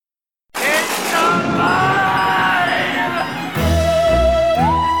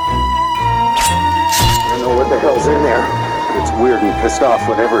in there. It's weird and pissed off,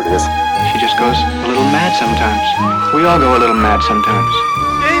 whatever it is. She just goes a little mad sometimes. We all go a little mad sometimes.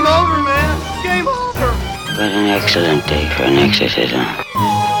 Game over, man. Game over. What an excellent day for an exorcism.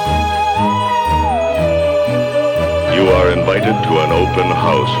 You are invited to an open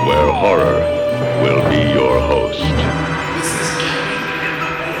house where horror will be your host.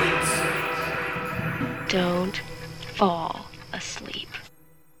 Don't fall asleep.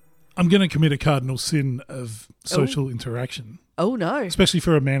 I'm going to commit a cardinal sin of social interaction, Oh, no. especially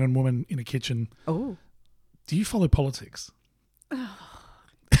for a man and woman in a kitchen. Oh. Do you follow politics?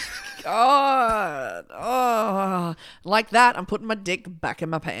 God. Oh. Like that, I'm putting my dick back in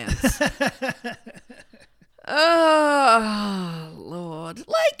my pants. Oh, Lord.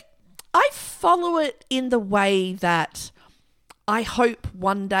 Like, I follow it in the way that I hope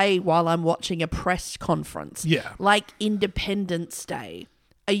one day while I'm watching a press conference, Yeah. like Independence Day,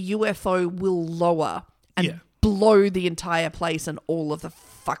 a UFO will lower and Yeah. blow the entire place and all of the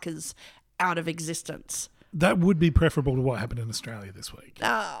fuckers out of existence. That would be preferable to what happened in Australia this week.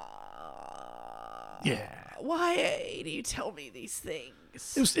 Yeah. Why do you tell me these things?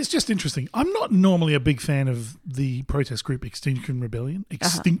 It's just interesting. I'm not normally a big fan of the protest group Extinction Rebellion.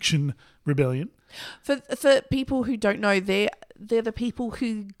 For people who don't know, they're the people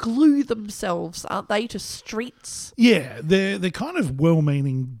who glue themselves, aren't they, to streets? Yeah, they're kind of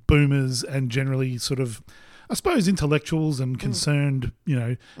well-meaning boomers and generally sort of, I suppose, intellectuals and concerned,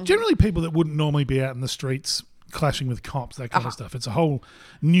 generally people that wouldn't normally be out in the streets clashing with cops, that kind of stuff. It's a whole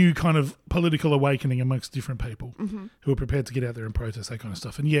new kind of political awakening amongst different people who are prepared to get out there and protest, that kind of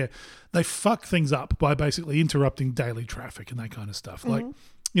stuff. And yeah, they fuck things up by basically interrupting daily traffic and that kind of stuff. Like,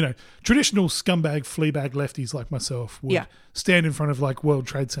 traditional scumbag, fleabag lefties like myself would stand in front of like World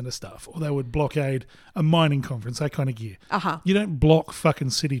Trade Center stuff, or they would blockade a mining conference, that kind of gear. You don't block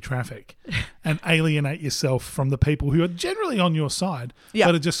fucking city traffic and alienate yourself from the people who are generally on your side,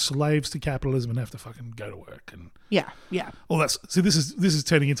 but are just slaves to capitalism and have to fucking go to work and all that. So this is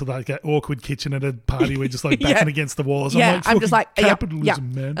turning into like an awkward kitchen at a party where just like backing against the walls. I'm just like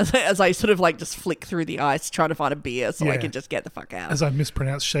capitalism, man. As I sort of like just flick through the ice trying to find a beer so I can just get the fuck out. As I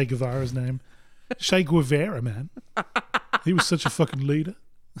mispronounced Che Guevara's name. Che Guevara, man. He was such a fucking leader.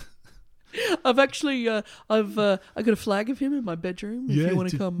 I've actually, I got a flag of him in my bedroom. If you want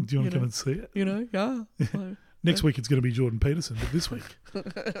to come, do you want to come and see it? Next week it's going to be Jordan Peterson, but this week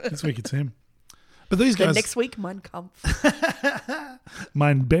it's him. But these guys. Next week, Mein Kampf.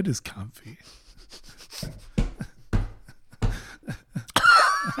 Mein bed is comfy.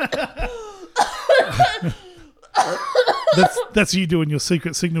 That's you doing your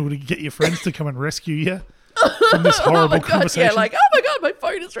secret signal to get your friends to come and rescue you from this horrible conversation. Yeah, like, oh my God, my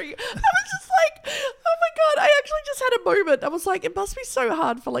phone is ringing. I was just like, oh my God, I actually just had a moment. I was like, it must be so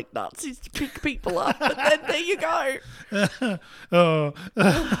hard for like Nazis to pick people up. But then there you go.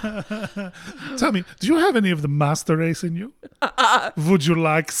 Tell me, do you have any of the master race in you? Would you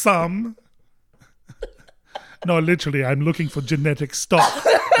like some? No, literally, I'm looking for genetic stock.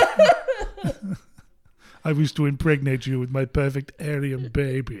 I wish to impregnate you with my perfect Aryan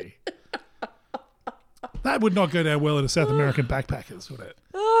baby. That would not go down well in a South American backpackers, would it?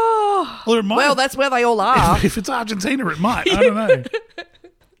 Oh, well, it might. Well, that's where they all are. If it's Argentina, it might. I don't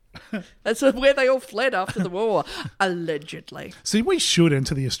know. That's where they all fled after the war, allegedly. See, we should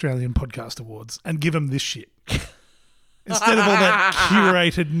enter the Australian Podcast Awards and give them this shit. Instead of all that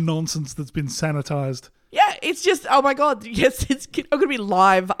curated nonsense that's been sanitised. Yeah, it's just, oh my God, yes, it's going to be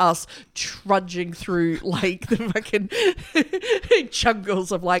live us trudging through like the fucking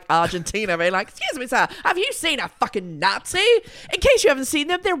jungles of like Argentina, being like, excuse me, sir, have you seen a fucking Nazi? In case you haven't seen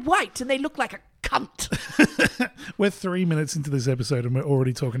them, they're white and they look like a cunt. We're 3 minutes into this episode and we're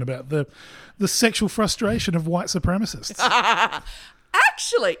already talking about the sexual frustration of white supremacists.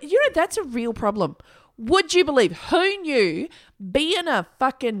 Actually, that's a real problem. Would you believe, who knew being a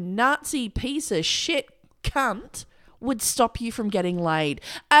fucking Nazi piece of shit cunt would stop you from getting laid?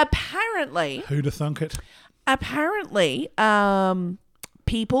 Apparently. Who'd have thunk it? Apparently,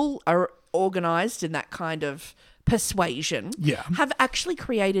 people are organised in that kind of persuasion. Yeah. Have actually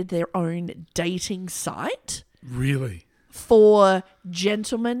created their own dating site. Really? For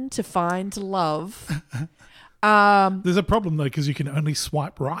gentlemen to find love. There's a problem though, because you can only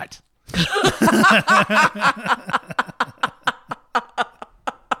swipe right.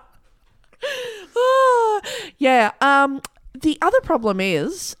 Yeah. The other problem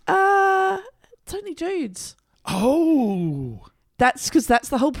is it's only dudes. Oh. That's because that's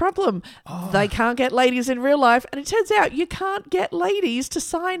the whole problem. Oh. They can't get ladies in real life. And it turns out you can't get ladies to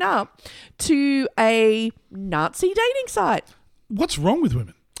sign up to a Nazi dating site. What's wrong with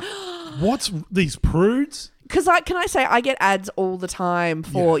women? What's these prudes? Because can I say, I get ads all the time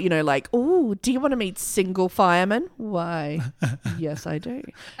for, like, oh, do you want to meet single firemen? Why? Yes, I do.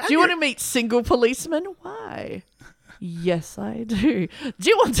 Do you want to meet single policemen? Why? Yes, I do. Do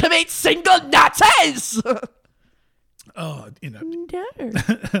you want to meet single Nazis? Oh, No.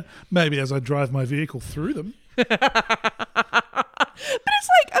 maybe as I drive my vehicle through them. But it's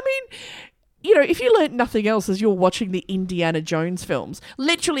like, I mean, if you learnt nothing else as you're watching the Indiana Jones films,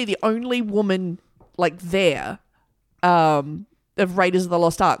 literally the only woman there of Raiders of the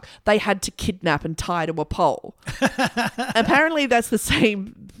Lost Ark, they had to kidnap and tie to a pole. Apparently that's the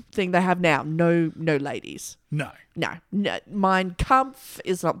same thing they have now. No ladies. No. Mein Kampf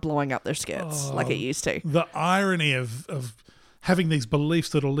is not blowing up their skirts like it used to. The irony of having these beliefs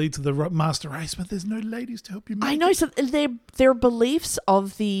that'll lead to the master race, but there's no ladies to help you make I know. it. So their beliefs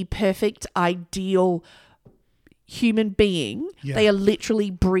of the perfect, ideal human being, they are literally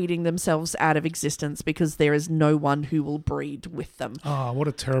breeding themselves out of existence because there is no one who will breed with them. Oh, what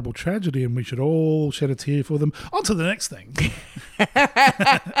a terrible tragedy, and we should all shed a tear for them. On to the next thing.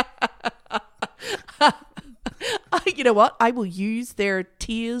 You know what? I will use their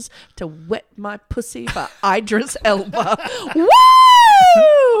tears to wet my pussy for Idris Elba. Woo!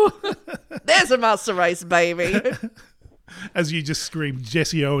 There's a master race, baby. As you just scream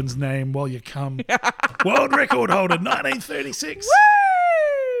Jesse Owens' name while you come. World record holder, 1936. Woo!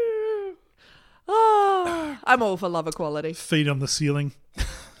 Oh, I'm all for love equality. Feet on the ceiling.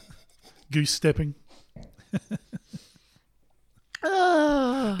 Goose stepping.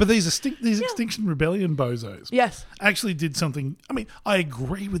 But these Extinction Rebellion bozos Yes. actually did something. I mean, I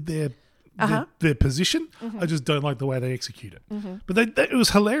agree with their position. I just don't like the way they execute it. But it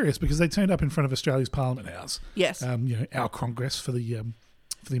was hilarious because they turned up in front of Australia's Parliament House. Yes. Our Congress for the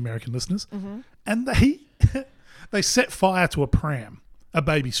American listeners, and they set fire to a pram, a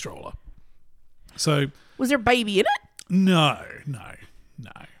baby stroller. So Was there a baby in it? no.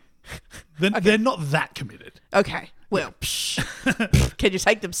 They're not that committed. Okay. Well, can you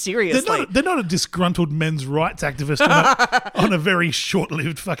take them seriously? They're not a disgruntled men's rights activist on a very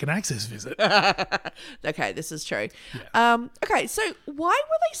short-lived fucking access visit. Okay, this is true. Yeah. Okay, so why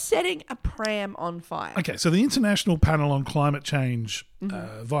were they setting a pram on fire? Okay, so the International Panel on Climate Change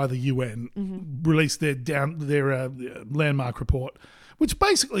via the UN released their landmark report, which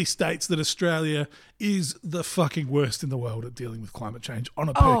basically states that Australia is the fucking worst in the world at dealing with climate change on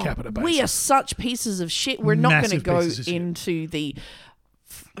a per capita basis. We are such pieces of shit. We're not going to go into the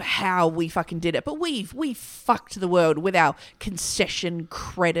how we fucking did it, but we fucked the world with our concession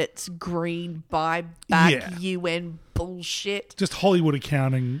credits, green buyback, UN bullshit. Just Hollywood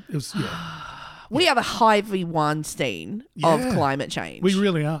accounting. It was, We are the Harvey Weinstein of climate change. We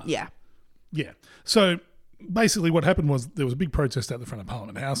really are. Yeah. Yeah. So basically what happened was there was a big protest out the front of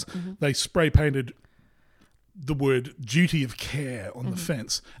Parliament House. They spray painted the word duty of care on the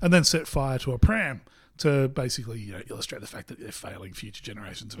fence and then set fire to a pram to basically illustrate the fact that they're failing future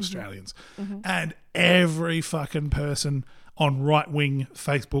generations of Australians. And every fucking person on right-wing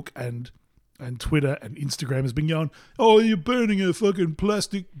Facebook and Twitter and Instagram has been going, oh, you're burning a fucking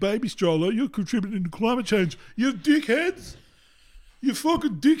plastic baby stroller, you're contributing to climate change, you dickheads. You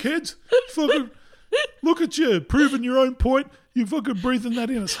fucking dickheads. Fucking look at you, proving your own point. You fucking breathing that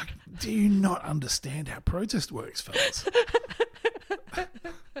in. It's like, do you not understand how protest works, fellas?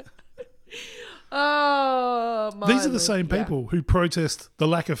 Oh, my These are the same people who protest the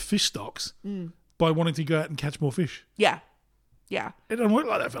lack of fish stocks by wanting to go out and catch more fish. Yeah. It doesn't work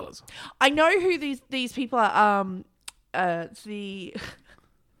like that, fellas. I know who these people are.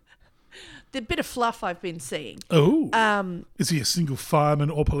 The bit of fluff I've been seeing. Oh. Is he a single fireman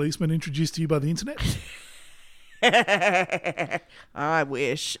or policeman introduced to you by the internet? I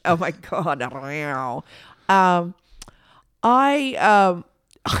wish. Oh my God.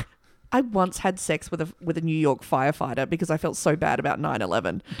 I once had sex with a New York firefighter because I felt so bad about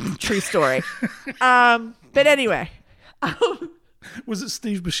 9/11. True story. But anyway. Was it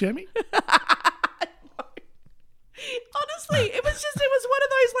Steve Buscemi? Honestly, it was one of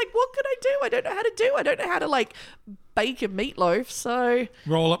those, like, what could I do? I don't know how to do. I don't know how to, like, bake a meatloaf, so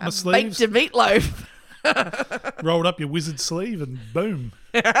Roll up my I sleeves. baked a meatloaf. Rolled up your wizard sleeve and boom.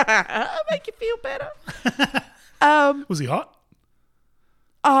 I'll make you feel better. Was he hot?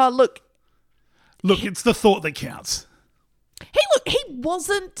 Look, it's the thought that counts. he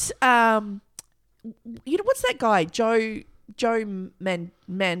wasn't, what's that guy? Joe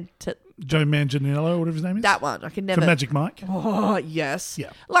Manganiello, or whatever his name is? That one. I can never. From Magic Mike? Oh, yes. Yeah.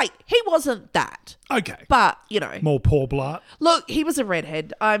 Like, he wasn't that. Okay. But, More Paul Blart. Look, he was a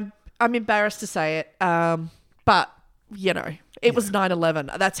redhead. I'm embarrassed to say it. But, It was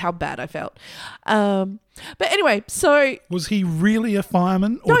 9/11. That's how bad I felt. But anyway, so Was he really a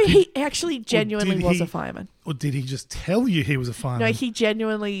fireman? no, did- he actually genuinely did was he- a fireman. Or did he just tell you he was a fireman No, he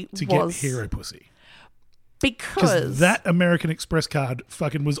genuinely to was get hero pussy? because Because that American Express card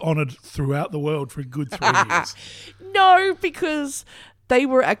fucking was honoured throughout the world for a good 3 years. No, because they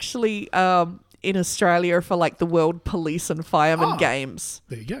were actually in Australia for like the World Police and Fireman Games,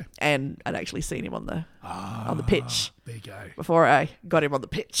 There you go. and I'd actually seen him on the pitch There you go. before I got him on the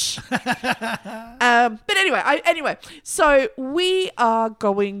pitch. But anyway, so we are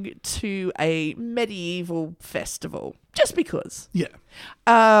going to a medieval festival just because. Yeah.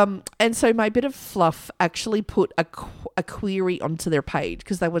 And so my bit of fluff actually put a query onto their page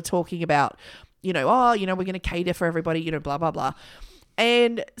because they were talking about, we're going to cater for everybody, blah, blah, blah.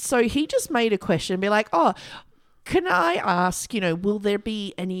 And so he just made a question, be like, can I ask, will there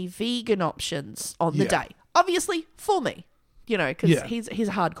be any vegan options on the day? Obviously for me, because he's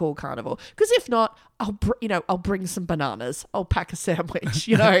a hardcore carnivore. Because if not, I'll bring some bananas. I'll pack a sandwich,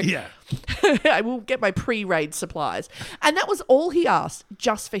 Yeah. I will get my pre-raid supplies. And that was all he asked,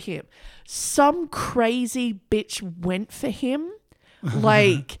 just for him. Some crazy bitch went for him.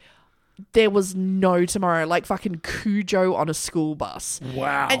 Like, there was no tomorrow. Like fucking Cujo on a school bus.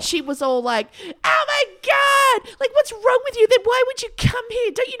 Wow. And she was all like, oh my God, like what's wrong with you? Then why would you come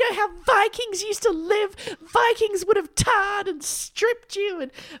here? Don't you know how Vikings used to live? Vikings would have tarred and stripped you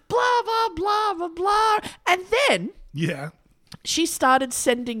and blah, blah, blah, blah, blah. And then Yeah. she started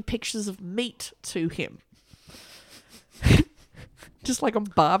sending pictures of meat to him. Just like on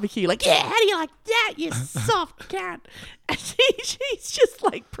barbecue, like, yeah, how do you like that, you soft cat? And she's just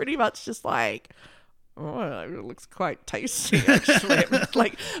like, pretty much just like, oh, it looks quite tasty, actually.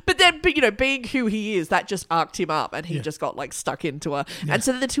 Like, but then, being who he is, that just arced him up and he just got like stuck into her. Yeah. And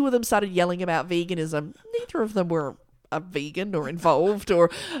so the two of them started yelling about veganism. Neither of them were a vegan or involved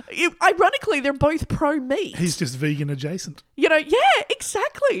or ironically they're both pro meat. He's just vegan adjacent. Yeah,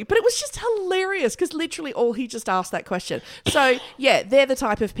 exactly. But it was just hilarious because literally all he just asked that question. So yeah, they're the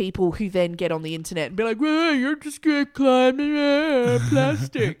type of people who then get on the internet and be like, well, you're just gonna climb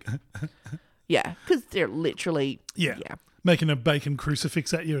plastic. Yeah, because they're literally Yeah. Making a bacon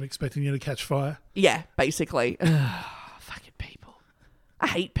crucifix at you and expecting you to catch fire. Yeah, basically. Fucking people. I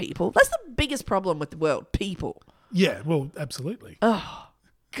hate people. That's the biggest problem with the world. People. Yeah, well, absolutely. Oh,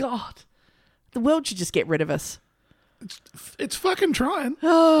 God. The world should just get rid of us. It's fucking trying.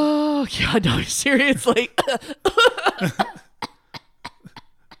 Oh, yeah, no, seriously.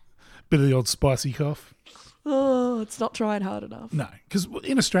 Bit of the old spicy cough. Oh, it's not trying hard enough. No, because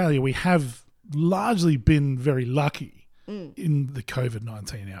in Australia we have largely been very lucky in the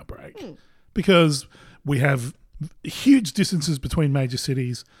COVID-19 outbreak because we have huge distances between major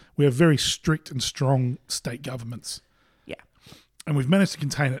cities. We have very strict and strong state governments. Yeah. And we've managed to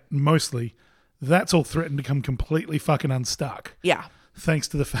contain it mostly. That's all threatened to come completely fucking unstuck. Yeah. Thanks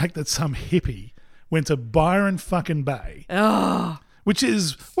to the fact that some hippie went to Byron fucking Bay. Oh. Which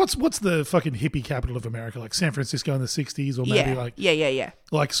is, what's the fucking hippie capital of America? Like San Francisco in the 60s or maybe like... Yeah.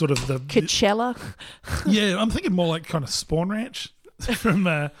 Like sort of the... Coachella? Yeah, I'm thinking more like kind of Spawn Ranch from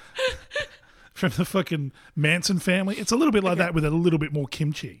the fucking Manson family. It's a little bit like that with a little bit more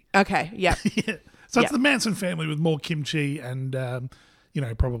kimchi. Okay, yeah. Yeah. So it's the Manson family with more kimchi and,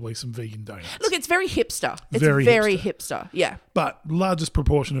 probably some vegan donuts. Look, it's very hipster. It's Very very hipster. Yeah. But largest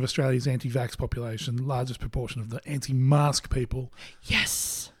proportion of Australia's anti-vax population, largest proportion of the anti-mask people.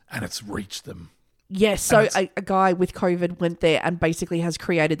 Yes. And it's reached them. Yes, so a guy with COVID went there and basically has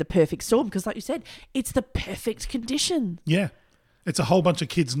created the perfect storm because, like you said, it's the perfect condition. Yeah. It's a whole bunch of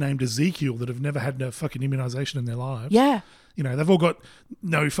kids named Ezekiel that have never had a fucking immunisation in their lives. Yeah. They've all got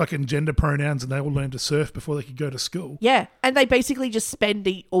no fucking gender pronouns and they all learned to surf before they could go to school. Yeah, and they basically just spend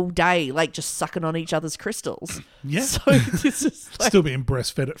all day, like, just sucking on each other's crystals. Yeah. So this is like... Still being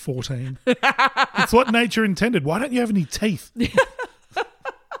breastfed at 14. It's what nature intended. Why don't you have any teeth?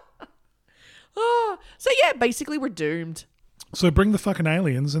 So yeah, basically we're doomed. So bring the fucking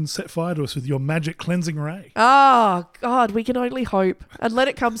aliens and set fire to us with your magic cleansing ray. Oh, God, we can only hope. And let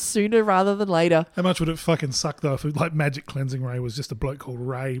it come sooner rather than later. How much would it fucking suck, though, if like magic cleansing ray was just a bloke called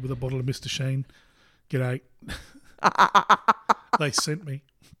Ray with a bottle of Mr. Sheen? G'day. They sent me.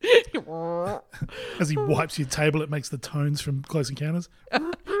 As he wipes your table, it makes the tones from Close Encounters.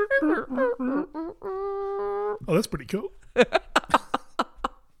 Oh, that's pretty cool.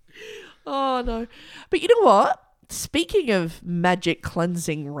 Oh, no. But you know what? Speaking of magic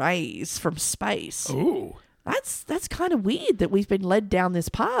cleansing rays from space, Ooh. that's kind of weird that we've been led down this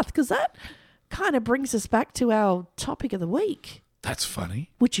path because that kind of brings us back to our topic of the week. That's funny.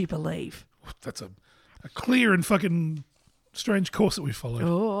 Would you believe? That's a clear and fucking strange course that we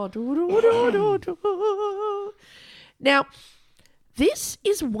followed. Now, this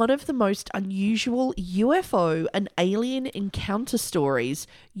is one of the most unusual UFO and alien encounter stories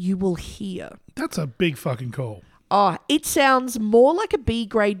you will hear. That's a big fucking call. Oh, it sounds more like a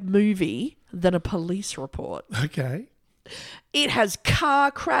B-grade movie than a police report. Okay. It has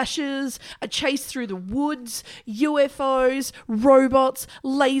car crashes, a chase through the woods, UFOs, robots,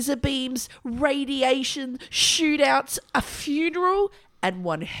 laser beams, radiation, shootouts, a funeral, and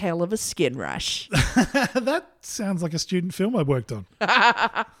one hell of a skin rash. That sounds like a student film I worked on.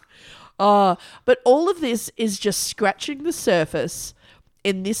 But all of this is just scratching the surface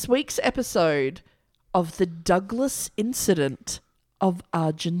in this week's episode of the Douglas Incident of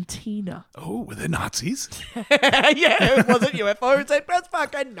Argentina. Oh, were they Nazis? Yeah, it wasn't UFOs, it was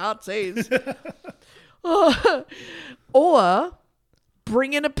fucking Nazis. Or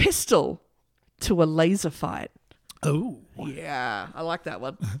bringing a pistol to a laser fight. Oh. Yeah, I like that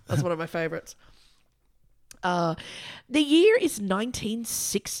one. That's one of my favorites. The year is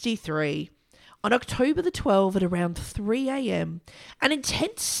 1963. On October the 12th at around 3 a.m., an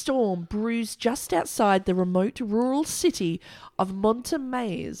intense storm brews just outside the remote rural city of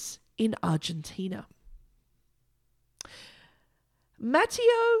Montemais in Argentina. Matteo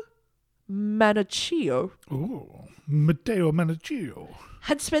Manaccio Oh, Matteo Manaccio.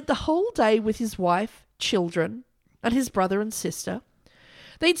 had spent the whole day with his wife, children, and his brother and sister.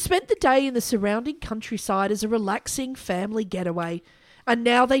 They'd spent the day in the surrounding countryside as a relaxing family getaway, and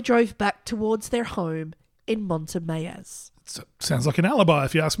now they drove back towards their home in Montemais. Sounds like an alibi,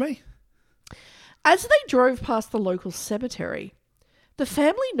 if you ask me. As they drove past the local cemetery, the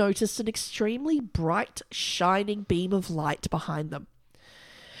family noticed an extremely bright, shining beam of light behind them.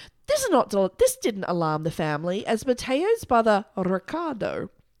 This didn't alarm the family, as Mateo's brother, Ricardo,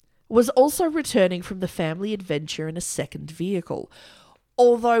 was also returning from the family adventure in a second vehicle.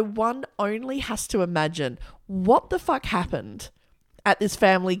 Although one only has to imagine what the fuck happened at this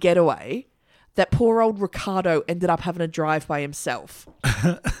family getaway that poor old Ricardo ended up having to drive by himself.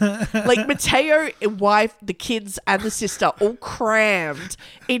 Like Mateo, wife, the kids, and the sister all crammed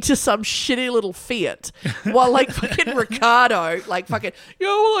into some shitty little Fiat, while like fucking Ricardo, like fucking,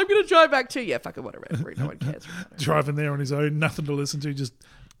 I'm gonna drive back too. Yeah, fucking whatever. No one cares. Driving there on his own, nothing to listen to, just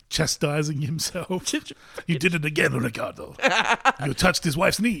chastising himself. You did it again, Ricardo. You touched his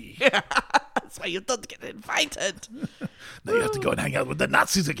wife's knee. That's why you don't get invited. Now you have to go and hang out with the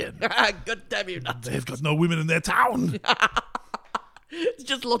Nazis again. God damn you, Nazis. They've got no women in their town. It's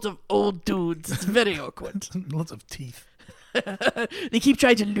just lots of old dudes. It's very awkward. Lots of teeth. They keep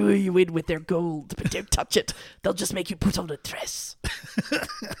trying to lure you in with their gold, but don't touch it. They'll just make you put on a dress.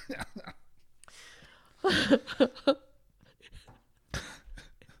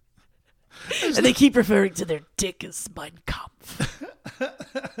 And they keep referring to their dick as Mein Kampf.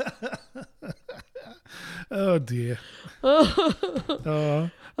 Oh, dear. No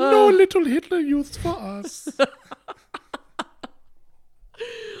little Hitler Youth for us.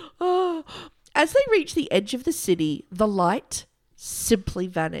 As they reached the edge of the city, the light simply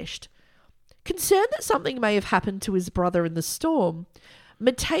vanished. Concerned that something may have happened to his brother in the storm,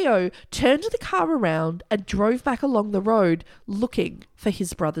 Mateo turned the car around and drove back along the road looking for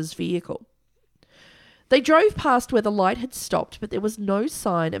his brother's vehicle. They drove past where the light had stopped, but there was no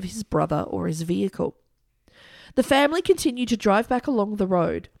sign of his brother or his vehicle. The family continued to drive back along the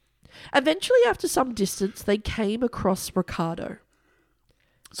road. Eventually, after some distance, they came across Ricardo.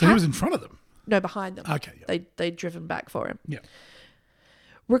 So he was in front of them? No, behind them. Okay. Yeah. They'd driven back for him. Yeah.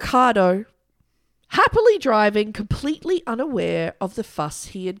 Ricardo, happily driving, completely unaware of the fuss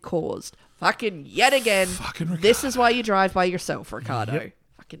he had caused. Fucking yet again. Fucking Ricardo. This is why you drive by yourself, Ricardo. Yep.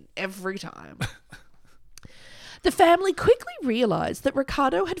 Fucking every time. The family quickly realised that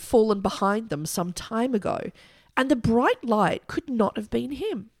Ricardo had fallen behind them some time ago, and the bright light could not have been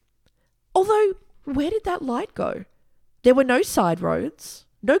him. Although, where did that light go? There were no side roads,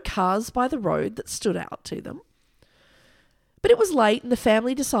 no cars by the road that stood out to them. But it was late, and the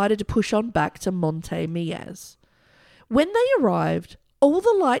family decided to push on back to Montemais. When they arrived, all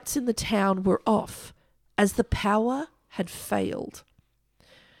the lights in the town were off, as the power had failed.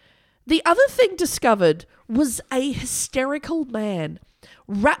 The other thing discovered was a hysterical man,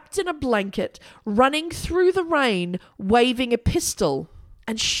 wrapped in a blanket, running through the rain, waving a pistol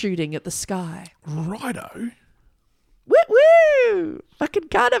and shooting at the sky. Righto. Woo-woo! Fucking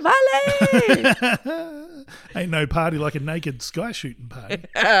carnivale! Ain't no party like a naked sky shooting party.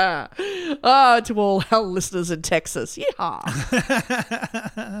 To all our listeners in Texas. Yeehaw!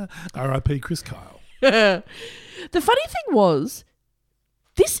 R.I.P. Chris Kyle. The funny thing was,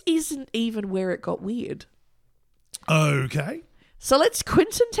 this isn't even where it got weird. Okay. So let's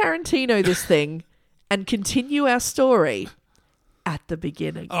Quentin Tarantino this thing and continue our story at the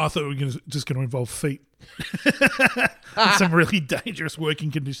beginning. Oh, I thought we were just going to involve feet. Some really dangerous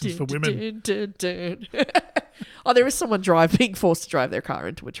working conditions for women. Oh, there is someone being forced to drive their car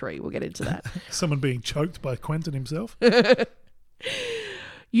into a tree. We'll get into that. Someone being choked by Quentin himself.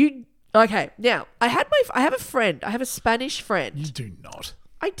 Okay, now I have a friend. I have a Spanish friend. You do not.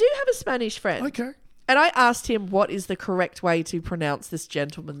 I do have a Spanish friend. Okay. And I asked him what is the correct way to pronounce this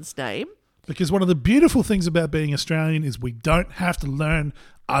gentleman's name. Because one of the beautiful things about being Australian is we don't have to learn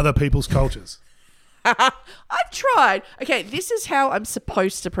other people's cultures. I've tried. Okay, this is how I'm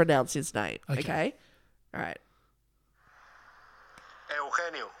supposed to pronounce his name. Okay? All right.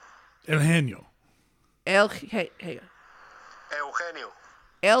 Eugenio. Eugenio.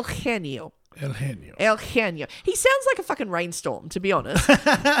 He sounds like a fucking rainstorm, to be honest.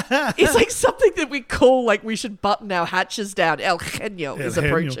 It's like something that we call, like, we should button our hatches down. Eugenio is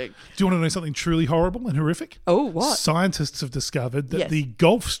approaching. Do you want to know something truly horrible and horrific? Oh, what? Scientists have discovered that the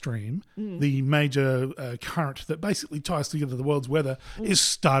Gulf Stream, the major current that basically ties together the world's weather, is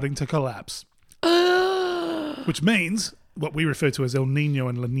starting to collapse. Which means what we refer to as El Nino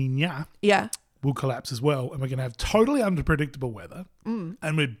and La Nina will collapse as well, and we're going to have totally unpredictable weather, and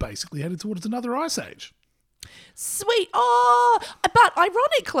we're basically headed towards another ice age. Sweet. Oh, but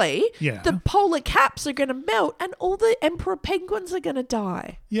ironically, Yeah. the polar caps are going to melt and all the emperor penguins are going to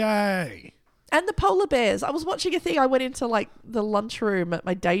die. Yay. And the polar bears. I was watching a thing. I went into like the lunchroom at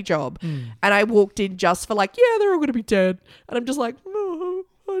my day job and I walked in just for like, yeah, they're all going to be dead. And I'm just like, no,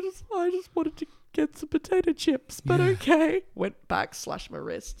 I just wanted to get some potato chips, but okay. Went back, slashed my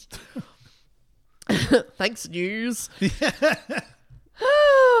wrist. Thanks, news.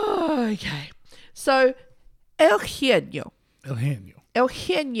 Okay. So, Eugenio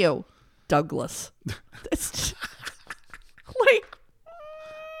Douglas. It's like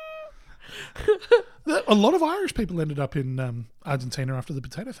a lot of Irish people ended up in Argentina after the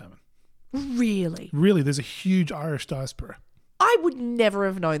potato famine. Really? Really, there's a huge Irish diaspora. I would never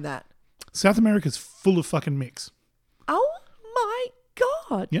have known that. South America's full of fucking mix. Oh my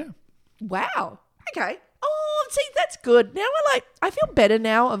God. Yeah. Wow. Okay. Oh, see, that's good. Now I feel better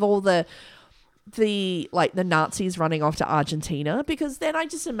now of all the Nazis running off to Argentina, because then I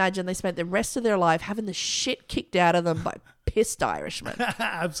just imagine they spent the rest of their life having the shit kicked out of them by pissed Irishmen.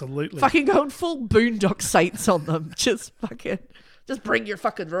 Absolutely. Fucking going full Boondock Saints on them. Just bring your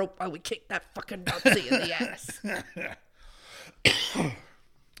fucking rope while we kick that fucking Nazi in the ass.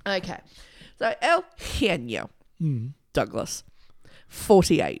 Okay. So Eugenio Douglas,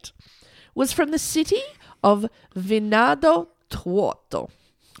 48, was from the city of Venado Tuerto.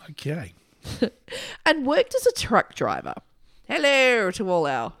 Okay. And worked as a truck driver. Hello to all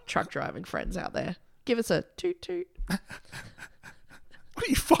our truck driving friends out there. Give us a toot toot. What are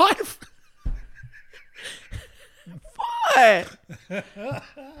you, 5? What?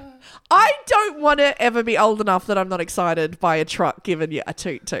 I don't want to ever be old enough that I'm not excited by a truck giving you a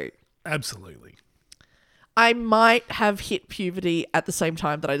toot toot. Absolutely. I might have hit puberty at the same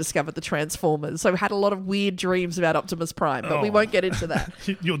time that I discovered the Transformers, so I had a lot of weird dreams about Optimus Prime, but we won't get into that.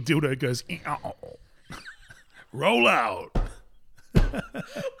 Your dildo goes, roll out. Oh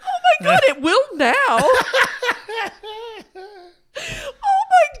my God, it will now. Oh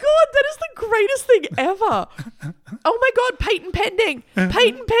my God, that is the greatest thing ever. Oh my God, patent pending.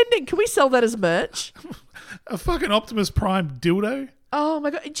 Patent pending. Can we sell that as merch? A fucking Optimus Prime dildo? Oh my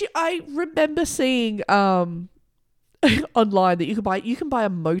God. I remember seeing online that you can buy a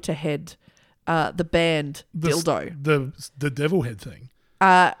Motorhead, the band dildo. The devil head thing.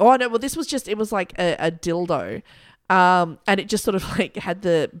 Oh no, well this was just, it was like a dildo. And it just sort of like had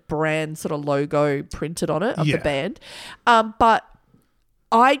the brand sort of logo printed on it of the band. But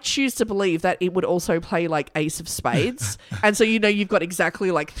I choose to believe that it would also play like Ace of Spades. And so, you've got exactly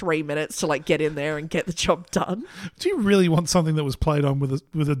like 3 minutes to like get in there and get the job done. Do you really want something that was played on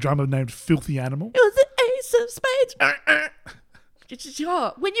with a drummer named Filthy Animal? It was an Ace of Spades.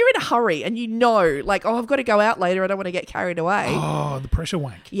 When you're in a hurry and like, I've got to go out later, I don't want to get carried away. Oh, the pressure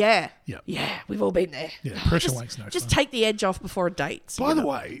wank. Yeah. Yep. Yeah, we've all been there. Yeah, pressure wank's no Just fun. take the edge off before a date. By the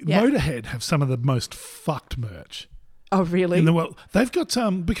way, Motorhead have some of the most fucked merch Oh, really? in the world. They've got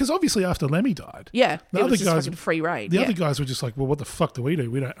because obviously after Lemmy died, Yeah, the it other was just guys, fucking free reign. the other guys were just like, well, what the fuck do? We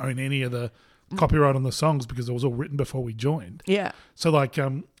don't own any of the copyright on the songs because it was all written before we joined. Yeah. So like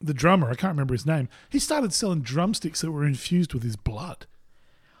the drummer, I can't remember his name, he started selling drumsticks that were infused with his blood.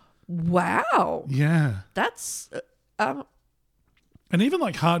 Wow. Yeah. That's And even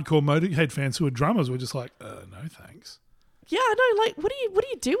like hardcore Motorhead fans who are drummers were just like, no thanks. Yeah, I know. Like, what do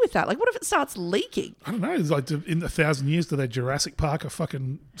you do with that? Like, what if it starts leaking? I don't know. It's like in 1,000 years, do they Jurassic Park a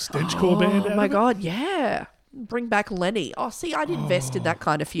fucking stenchcore band? Oh my god, yeah. Bring back Lenny. Oh, see, I'd invest in that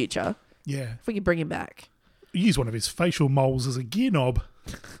kind of future. Yeah. If we could bring him back. Use one of his facial moles as a gear knob.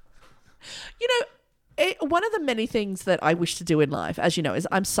 You know, one of the many things that I wish to do in life, as you know, is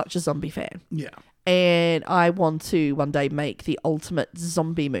I'm such a zombie fan. Yeah. And I want to one day make the ultimate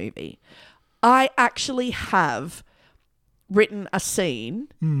zombie movie. I actually have written a scene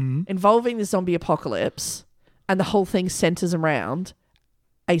involving the zombie apocalypse, and the whole thing centers around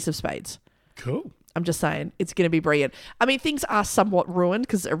Ace of Spades. Cool. I'm just saying, it's going to be brilliant. I mean, things are somewhat ruined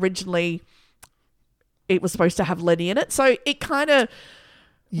because originally it was supposed to have Lenny in it, so it kind of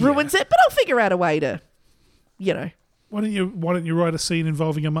ruins it, but I'll figure out a way to, you know. Why don't you write a scene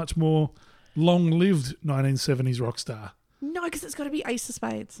involving a much more long-lived 1970s rock star? No, because it's got to be Ace of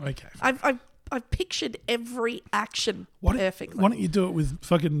Spades. Okay. I've pictured every action perfectly. Why don't you do it with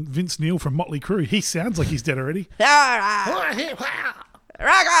fucking Vince Neil from Motley Crue? He sounds like he's dead already. Rock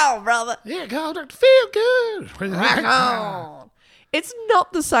on, brother. Yeah, go to feel good. Rock on. It's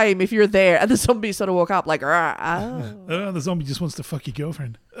not the same if you're there and the zombies sort of walk up like, oh. The zombie just wants to fuck your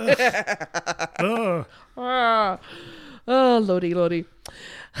girlfriend. Oh. Oh, lordy.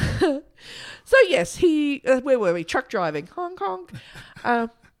 So, yes, where were we? Truck driving. Hong Kong.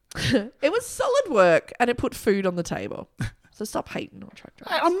 It was solid work and it put food on the table. So stop hating on truck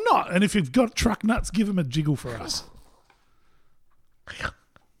drivers. Hey, I'm not. And if you've got truck nuts, give them a jiggle for us.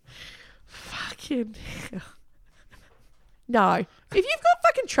 Fucking no. If you've got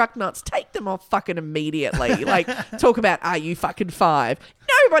fucking truck nuts, take them off fucking immediately. Like, talk about, are you fucking 5?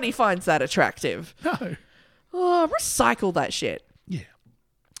 Nobody finds that attractive. No. Oh, recycle that shit. Yeah.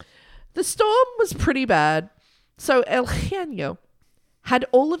 The storm was pretty bad, so El Genio had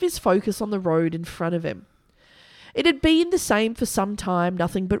all of his focus on the road in front of him. It had been the same for some time,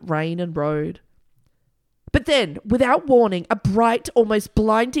 nothing but rain and road. But then, without warning, a bright, almost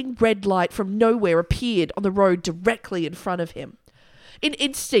blinding red light from nowhere appeared on the road directly in front of him. In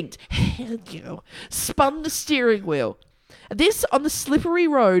instinct, spun the steering wheel. This, on the slippery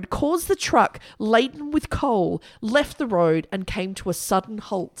road, caused the truck, laden with coal, left the road and came to a sudden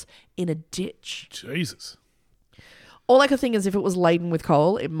halt in a ditch. Jesus. All I could think is if it was laden with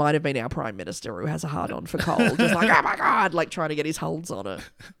coal, it might have been our Prime Minister who has a hard-on for coal. Just like, oh my God, like trying to get his holds on it.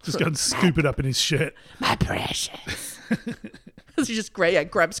 Just go and scoop it up in his shirt. My precious. He just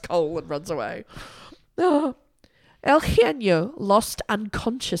grabs coal and runs away. Oh. El Genio lost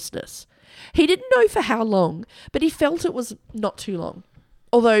unconsciousness. He didn't know for how long, but he felt it was not too long.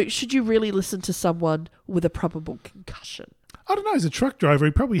 Although, should you really listen to someone with a probable concussion? I don't know. As a truck driver,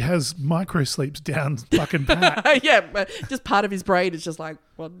 he probably has micro sleeps down fucking pat. Yeah, but just part of his brain is just like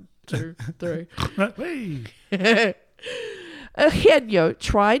 1, 2, 3. Hey. Eugenio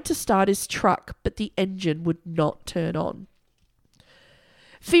tried to start his truck, but the engine would not turn on.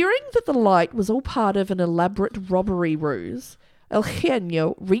 Fearing that the light was all part of an elaborate robbery ruse,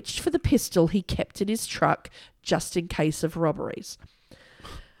 Eugenio reached for the pistol he kept in his truck just in case of robberies.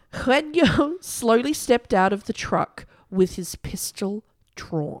 Eugenio slowly stepped out of the truck with his pistol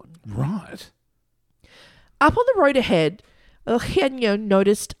drawn. Right. Up on the road ahead, Eugenio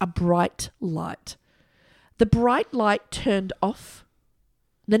noticed a bright light. The bright light turned off,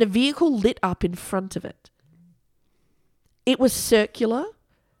 then a vehicle lit up in front of it. It was circular,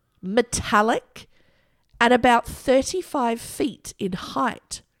 metallic, and about 35 feet in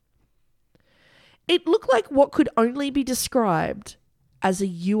height. It looked like what could only be described as a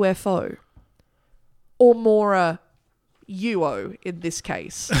UFO, or more a UO in this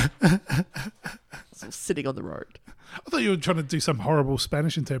case. Sitting on the road. I thought you were trying to do some horrible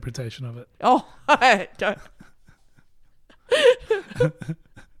Spanish interpretation of it. Oh, I don't.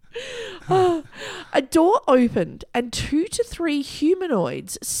 A door opened and 2 to 3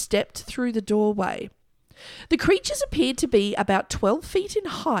 humanoids stepped through the doorway. The creatures appeared to be about 12 feet in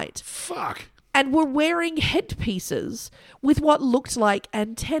height. Fuck. And were wearing headpieces with what looked like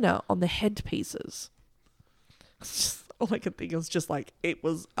antenna on the headpieces. All I could think was just like, it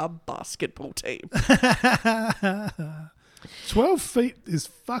was a basketball team. 12 feet is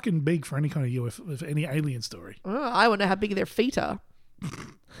fucking big for any kind of UFO, for any alien story. Oh, I wonder how big their feet are.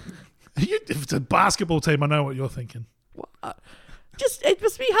 If it's a basketball team, I know what you're thinking. What? Just, it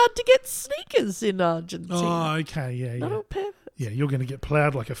must be hard to get sneakers in Argentina. Oh, okay, yeah. Not on purpose. Yeah, you're going to get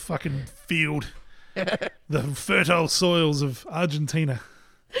ploughed like a fucking field. The fertile soils of Argentina.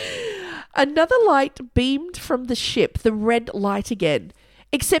 Another light beamed from the ship, the red light again.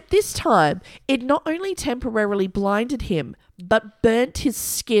 Except this time, it not only temporarily blinded him, but burnt his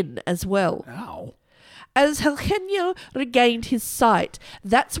skin as well. Ow. As Eugenio regained his sight,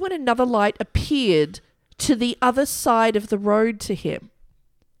 that's when another light appeared to the other side of the road to him.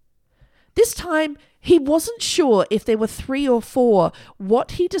 This time, he wasn't sure if there were 3 or 4,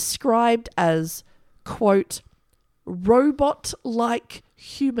 what he described as, quote, robot-like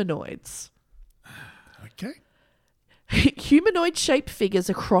humanoids. Okay. Humanoid-shaped figures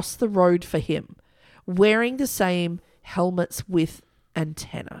across the road for him, wearing the same helmets with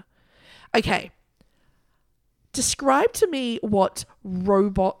antenna. Okay. Describe to me what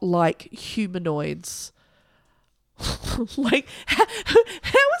robot-like humanoids... like, how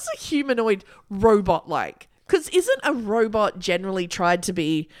is a humanoid robot-like? Because isn't a robot generally tried to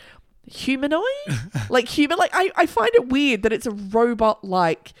be humanoid? Like, human? Like, I find it weird that it's a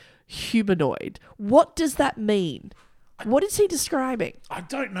robot-like humanoid. What does that mean? What is he describing? I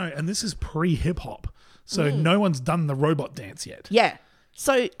don't know. And this is pre-hip-hop. So no one's done the robot dance yet. Yeah.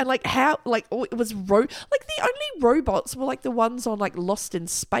 So, and like how, like, it was, like the only robots were like the ones on like Lost in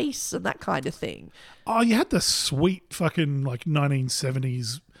Space and that kind of thing. Oh, you had the sweet fucking like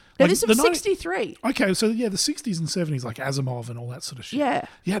 1970s. Now, Like, this was 63. Okay, so yeah, the 60s and 70s, like Asimov and all that sort of shit. Yeah.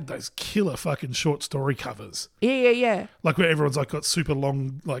 You had those killer fucking short story covers. Yeah. Like where everyone's like got super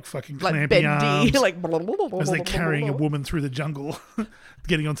long, like fucking Like clampy bendy, arms like... as they're carrying a woman through the jungle,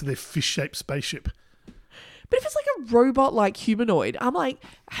 getting onto their fish-shaped spaceship. But if it's like a robot-like humanoid, I'm like,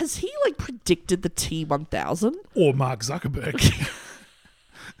 has he like predicted the T-1000? Or Mark Zuckerberg.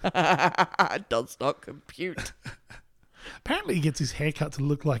 Does not compute. Apparently he gets his haircut to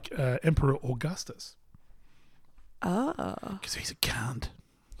look like Emperor Augustus. Ah. Because he's a cunt.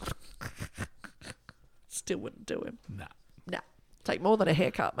 Still wouldn't do him. Nah. Nah. Take more than a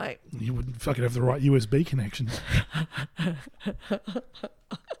haircut, mate. You wouldn't fucking have the right USB connections.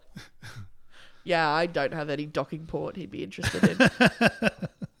 Yeah, I don't have any docking port he'd be interested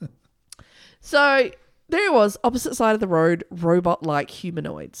in. So, there it was, opposite side of the road, robot-like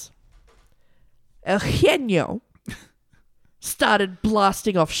humanoids. Eugenio started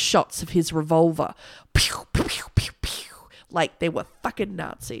blasting off shots of his revolver. Pew, pew, pew, pew, pew. Like they were fucking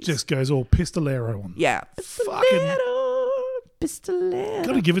Nazis. Just goes all pistolero on. Yeah. Pistolero.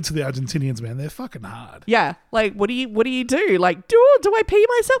 Gotta give it to the Argentinians, man. They're fucking hard. Yeah, like what do you do? Like, do I pee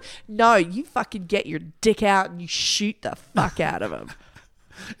myself? No, you fucking get your dick out and you shoot the fuck out of them.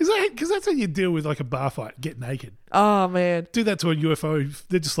 Is that because that's how you deal with like a bar fight? Get naked. Oh man. Do that to a UFO.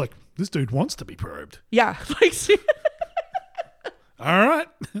 They're just like, this dude wants to be probed. Yeah, like. All right.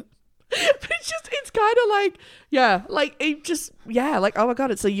 But it's kind of like, yeah, like it just, yeah, like, oh my God,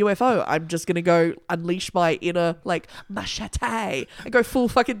 it's a UFO. I'm just going to go unleash my inner, like, machete and go full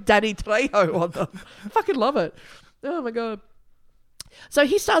fucking Danny Trejo on them. I fucking love it. Oh my God. So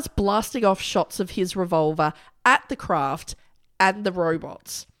he starts blasting off shots of his revolver at the craft and the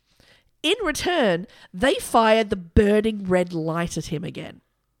robots. In return, they fired the burning red light at him again.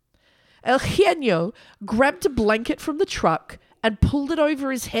 Eugenio grabbed a blanket from the truck and pulled it over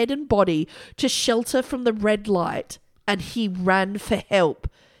his head and body to shelter from the red light, and he ran for help.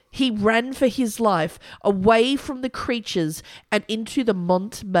 He ran for his life, away from the creatures and into the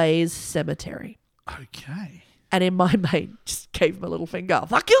Montmaise cemetery. Okay. And in my mind, just gave him a little finger.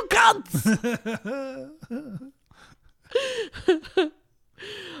 Fuck you, cunts!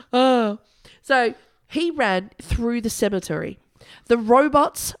 So he ran through the cemetery. The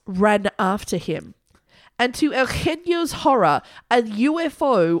robots ran after him. And to Eugenio's horror, a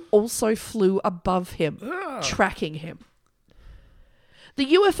UFO also flew above him, tracking him. The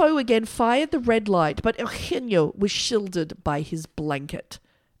UFO again fired the red light, but Eugenio was shielded by his blanket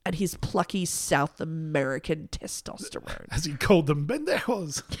and his plucky South American testosterone. As he called them,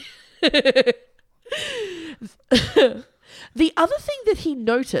 pendejos. The other thing that he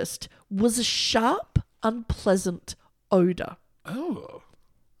noticed was a sharp, unpleasant odor. Oh.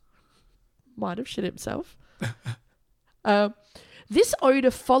 Might have shit himself. This odor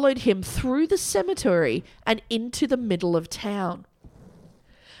followed him through the cemetery and into the middle of town.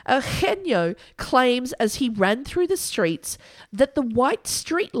 Eugenio claims as he ran through the streets that the white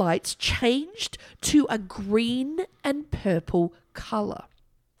streetlights changed to a green and purple colour.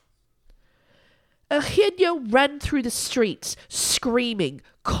 Eugenio ran through the streets, screaming,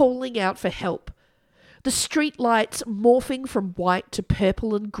 calling out for help. The streetlights morphing from white to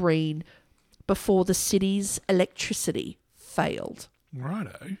purple and green before the city's electricity failed.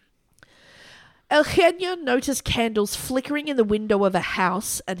 Righto. Eugenio noticed candles flickering in the window of a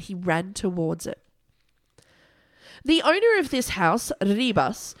house and he ran towards it. The owner of this house,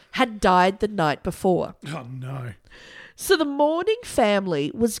 Ribas, had died the night before. Oh, no. So the mourning family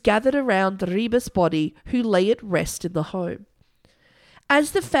was gathered around Ribas' body, who lay at rest in the home.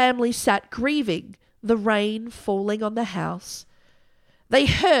 As the family sat grieving, the rain falling on the house, they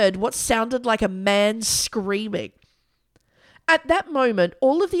heard what sounded like a man screaming. At that moment,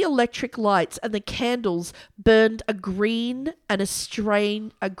 all of the electric lights and the candles burned a green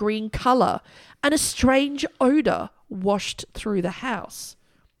colour, and a strange odour washed through the house.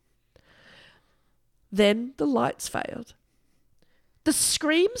 Then the lights failed. The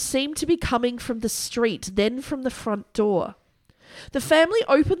scream seemed to be coming from the street, then from the front door. The family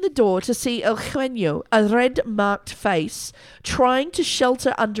opened the door to see Eugenio, a red-marked face, trying to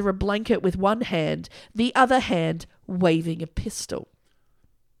shelter under a blanket with one hand, the other hand waving a pistol.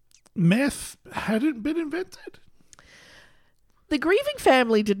 Meth hadn't been invented? The grieving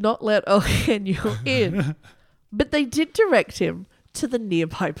family did not let Eugenio in, but they did direct him to the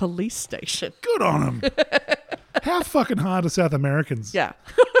nearby police station. Good on him. How fucking hard are South Americans? Yeah.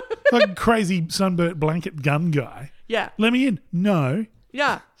 Fucking crazy sunburnt blanket gun guy. Yeah. Let me in. No.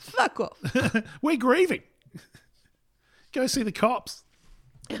 Yeah. Fuck off. We're grieving. Go see the cops.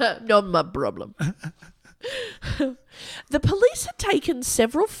 Not my problem. The police had taken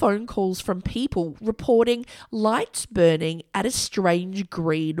several phone calls from people reporting lights burning at a strange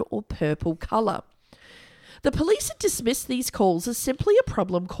green or purple colour. The police had dismissed these calls as simply a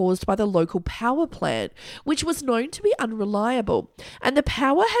problem caused by the local power plant, which was known to be unreliable, and the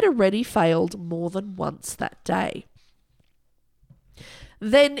power had already failed more than once that day.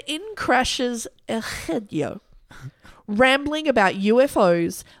 Then in crashes Eugenio, rambling about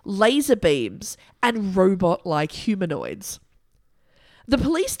UFOs, laser beams, and robot-like humanoids. The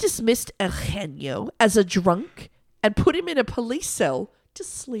police dismissed Eugenio as a drunk and put him in a police cell to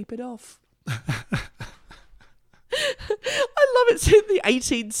sleep it off. I love it's in the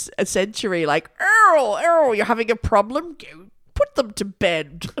 18th century, like, Earl, you're having a problem? Put them to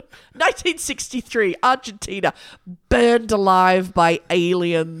bed. 1963, Argentina, burned alive by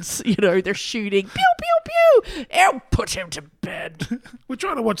aliens. You know, they're shooting. Pew, pew, pew. Earl, put him to bed. We're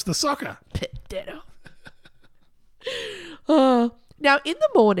trying to watch the soccer. Potato. Now, in the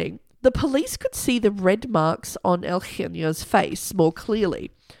morning, the police could see the red marks on Eugenio's face more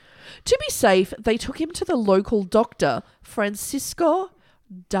clearly. To be safe, they took him to the local doctor, Francisco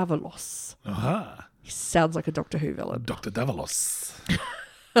Davalos. Aha. He sounds like a Doctor Who villain. Dr. Davalos.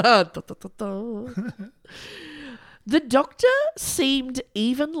 The doctor seemed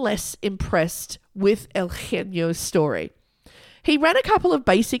even less impressed with Eugenio's story. He ran a couple of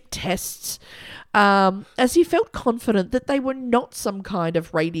basic tests as he felt confident that they were not some kind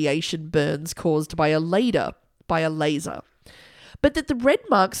of radiation burns caused by a laser, but that the red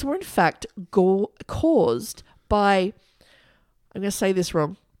marks were in fact caused by, I'm going to say this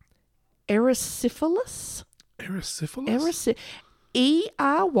wrong, erysipelas? Erysipelas?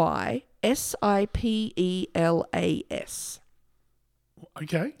 Erysipelas.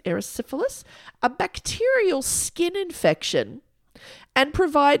 Okay. Erysipelas, a bacterial skin infection, and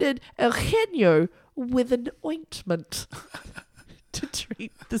provided Eugenio with an ointment to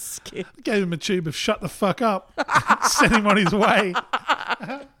treat the skin. Gave him a tube of shut the fuck up. Sent him on his way.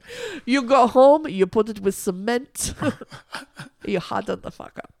 You go home, you put it with cement, you harden the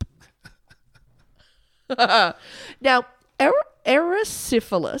fuck up. Now,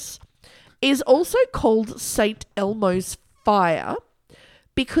 erysipelas is also called St. Elmo's fire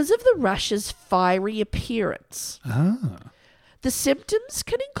because of the rash's fiery appearance. Ah. The symptoms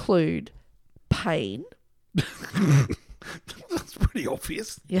can include pain. That's pretty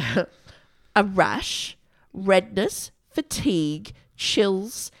obvious. Yeah. A rash, redness, fatigue,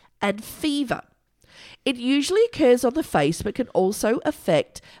 chills, and fever. It usually occurs on the face but can also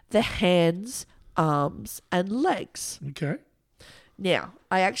affect the hands, arms, and legs. Okay. Now,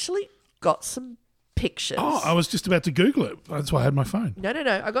 I actually got some pictures. Oh, I was just about to Google it. That's why I had my phone.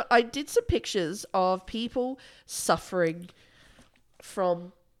 No. I did some pictures of people suffering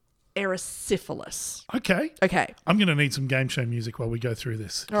from erysipelas. Okay. Okay. I'm going to need some game show music while we go through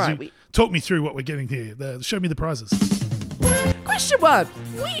this. All right. So talk me through what we're getting here. Show me the prizes. Question 1.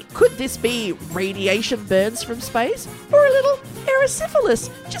 Could this be radiation burns from space or a little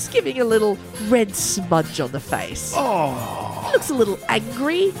erysipelas just giving a little red smudge on the face? Oh. It looks a little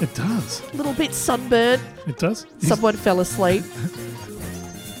angry, It does. a little bit sunburned. It does. Someone fell asleep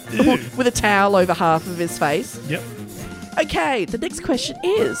Ew. with a towel over half of his face. Yep. Okay, the next question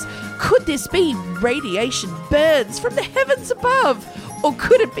is, could this be radiation burns from the heavens above? Or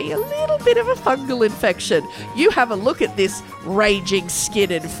could it be a little bit of a fungal infection? You have a look at this raging skin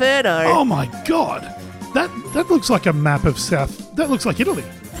inferno. Oh my God. That looks like a map of That looks like Italy.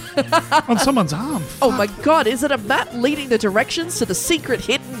 On someone's arm. Oh my God, is it a map leading the directions to the secret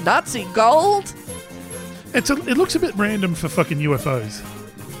hidden Nazi gold? It looks a bit random for fucking UFOs.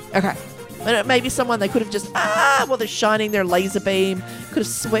 Okay. Maybe someone they could have just, while they're shining their laser beam, could have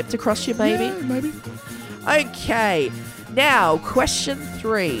swept across you, maybe. Yeah, maybe. Okay, now question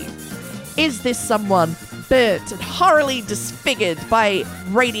 3. Is this someone burnt and horribly disfigured by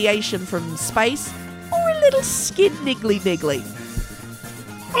radiation from space, or a little skin niggly?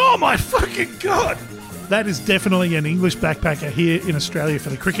 Oh my fucking God! That is definitely an English backpacker here in Australia for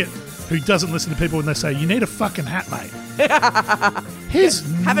the cricket who doesn't listen to people when they say, you need a fucking hat, mate.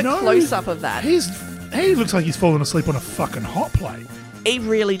 Have a close-up of that. He looks like he's fallen asleep on a fucking hot plate. He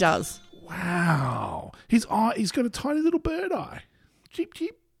really does. Wow. He's got a tiny little bird eye. Cheep,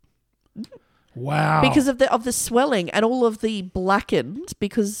 cheep. Wow. Because of the swelling and all of the blackened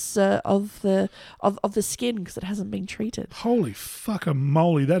because of the skin because it hasn't been treated. Holy fucking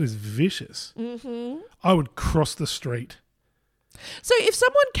moly, that is vicious. Mm-hmm. I would cross the street. So if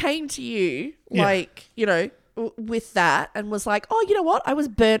someone came to you, with that and was like, oh, you know what? I was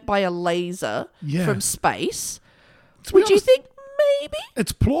burnt by a laser from space. Would you think maybe?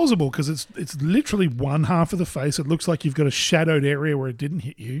 It's plausible because it's literally one half of the face. It looks like you've got a shadowed area where it didn't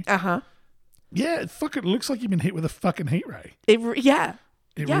hit you. Uh-huh. Yeah, it looks like you've been hit with a fucking heat ray. It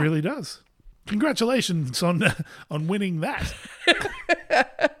really does. Congratulations on winning that.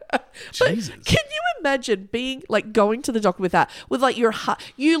 Jesus. Can you imagine being going to the doctor with that? With your heart,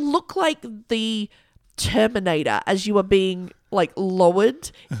 you look like the Terminator as you are being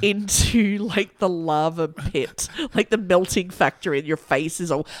lowered into the lava pit, the melting factory, and your face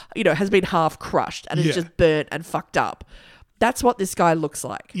is all has been half crushed and it's just burnt and fucked up. That's what this guy looks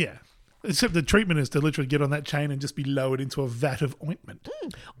like. Yeah. Except the treatment is to literally get on that chain and just be lowered into a vat of ointment.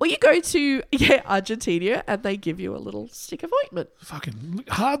 Or you go to Argentina and they give you a little stick of ointment. Fucking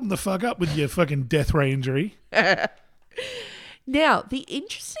harden the fuck up with your fucking death ray injury. Now, the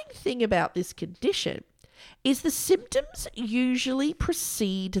interesting thing about this condition is the symptoms usually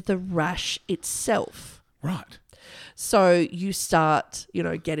precede the rash itself. Right. So you start,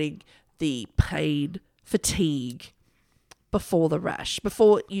 getting the pain, fatigue, before the rash,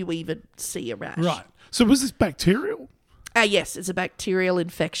 before you even see a rash. Right. So was this bacterial? Yes, it's a bacterial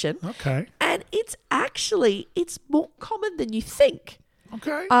infection. Okay. And it's more common than you think.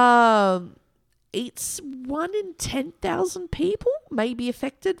 Okay. It's 1 in 10,000 people may be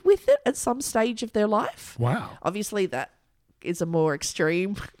affected with it at some stage of their life. Wow. Obviously, that is a more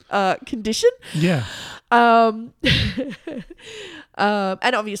extreme condition. Yeah. And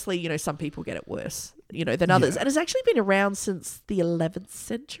obviously, some people get it worse, than others. And it's actually been around since the 11th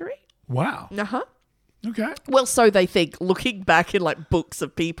century. Wow. Uh-huh. Okay. Well, so they think, looking back in books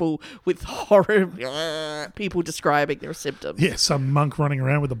of people with horror, people describing their symptoms. Yeah, some monk running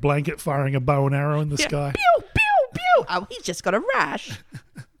around with a blanket firing a bow and arrow in the sky. Pew, pew, pew. Oh, he's just got a rash.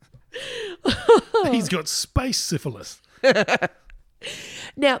 He's got space syphilis.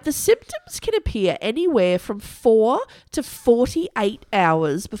 Now, the symptoms can appear anywhere from 4 to 48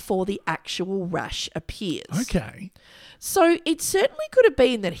 hours before the actual rash appears. Okay. So it certainly could have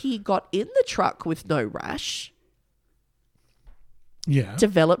been that he got in the truck with no rash. Yeah.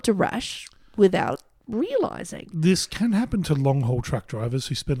 Developed a rash without realising. This can happen to long-haul truck drivers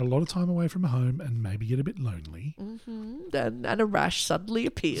who spend a lot of time away from home and maybe get a bit lonely. Mm-hmm. And a rash suddenly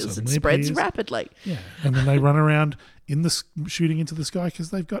appears and spreads rapidly. Yeah. And then they run around shooting into the sky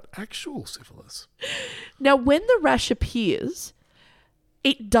because they've got actual syphilis. Now, when the rash appears,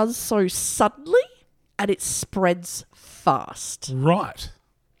 it does so suddenly and it spreads fast. Right.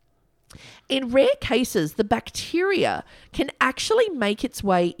 In rare cases, the bacteria can actually make its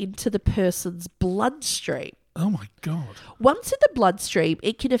way into the person's bloodstream. Oh, my God. Once in the bloodstream,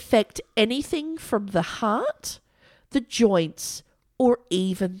 it can affect anything from the heart, the joints, or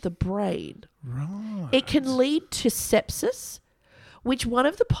even the brain. Right. It can lead to sepsis, which one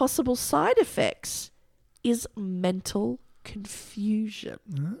of the possible side effects is mental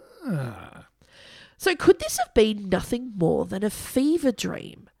confusion. Ah. So could this have been nothing more than a fever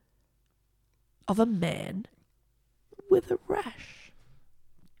dream of a man with a rash?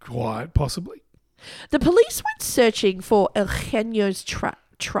 Quite possibly. The police went searching for Eugenio's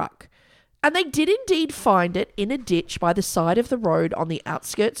truck, and they did indeed find it in a ditch by the side of the road on the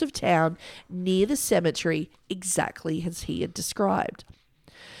outskirts of town near the cemetery, exactly as he had described.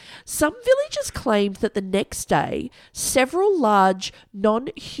 Some villagers claimed that the next day, several large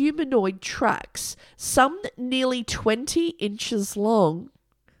non-humanoid tracks, some nearly 20 inches long.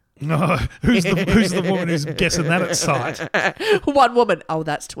 No, who's the woman who's guessing that at sight? One woman. Oh,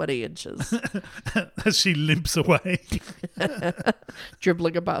 that's 20 inches. As she limps away.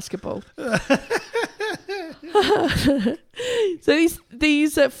 Dribbling a basketball. So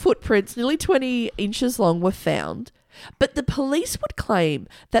these footprints, nearly 20 inches long, were found. But the police would claim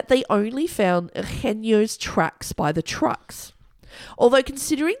that they only found Eugenio's tracks by the trucks. Although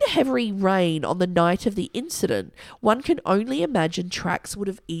considering the heavy rain on the night of the incident, one can only imagine tracks would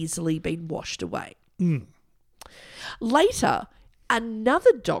have easily been washed away. Later,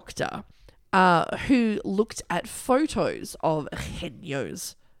 another doctor who looked at photos of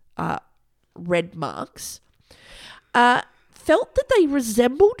Eugenio's red marks felt that they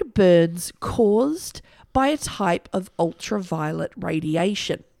resembled burns caused by a type of ultraviolet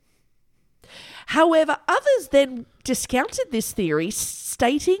radiation. However, others then discounted this theory,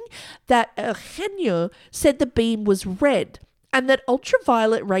 stating that Eugenio said the beam was red and that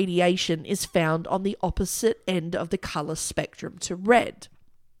ultraviolet radiation is found on the opposite end of the colour spectrum to red.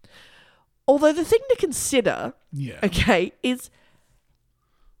 Although the thing to consider, is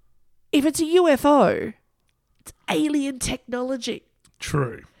if it's a UFO, it's alien technology.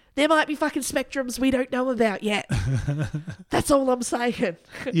 True. There might be fucking spectrums we don't know about yet. That's all I'm saying.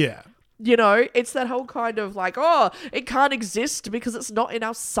 Yeah. You know, it's that whole kind of like, oh, it can't exist because it's not in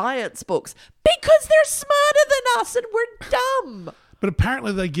our science books. Because they're smarter than us and we're dumb. But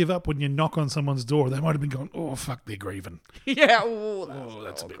apparently they give up when you knock on someone's door. They might have been going, oh, fuck, they're grieving. Yeah.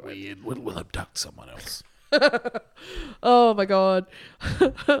 That's a bit weird. We'll abduct someone else. Oh, my God.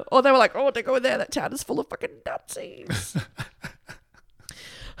 Or they were like, oh, don't go in there. That town is full of fucking Nazis.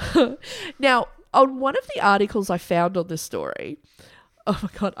 Now, on one of the articles I found on this story, oh, my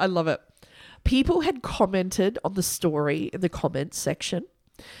God, I love it. People had commented on the story in the comments section.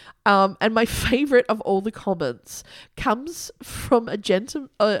 And my favourite of all the comments comes from a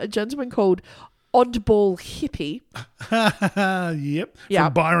gentleman called Oddball Hippie. Yep.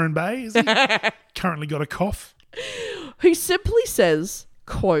 From Byron Bay, is he? Currently got a cough. Who simply says,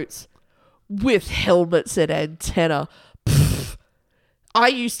 quote, with helmets and antenna. Pfft, I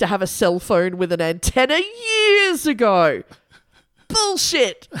used to have a cell phone with an antenna years ago.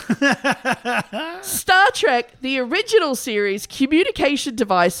 Bullshit. Star Trek, the original series, communication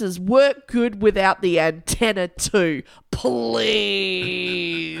devices work good without the antenna too.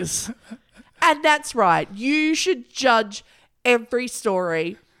 Please. And that's right. You should judge every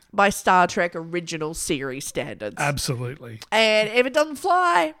story by Star Trek original series standards. Absolutely. And if it doesn't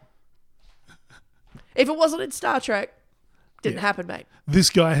fly, if it wasn't in Star Trek, didn't happen, mate.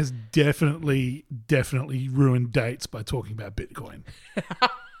 This guy has definitely ruined dates by talking about Bitcoin.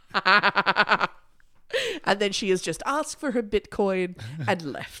 And then she has just asked for her Bitcoin and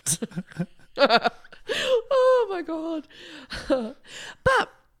left. Oh, my God.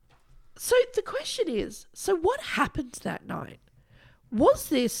 But, so the question is, so what happened that night? Was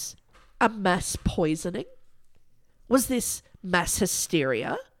this a mass poisoning? Was this mass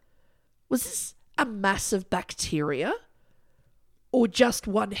hysteria? Was this a massive bacteria? Or just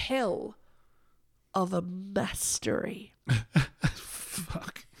one hell of a mastery?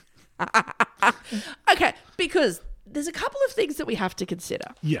 Fuck. Okay, because there's a couple of things that we have to consider.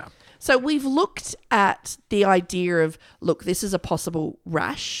 Yeah. So we've looked at the idea of, look, this is a possible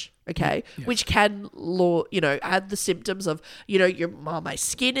rash, okay, which can, add the symptoms of, my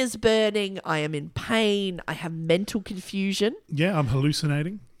skin is burning, I am in pain, I have mental confusion. Yeah, I'm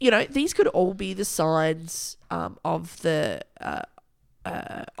hallucinating. These could all be the signs of the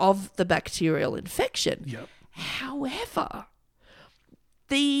bacterial infection. Yep. However,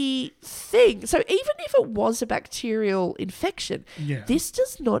 the thing, so even if it was a bacterial infection, this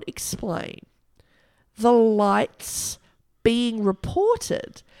does not explain the lights being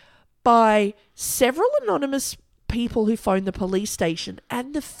reported by several anonymous people who phoned the police station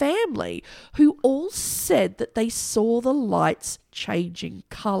and the family who all said that they saw the lights changing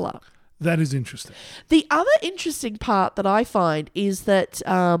colour. That is interesting. The other interesting part that I find is that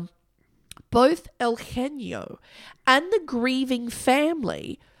both Eugenio and the grieving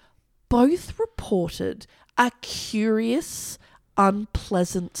family both reported a curious,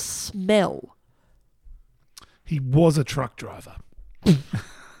 unpleasant smell. He was a truck driver. Now,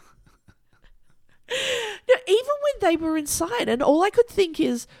 even when they were inside, and all I could think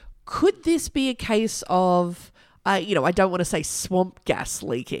is, could this be a case of, I don't want to say swamp gas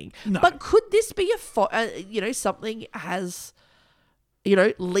leaking, but could this be something has,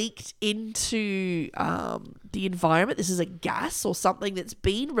 leaked into the environment? This is a gas or something that's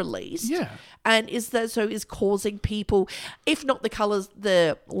been released. Yeah. And is causing people, if not the colours,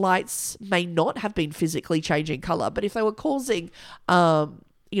 the lights may not have been physically changing colour, but if they were causing,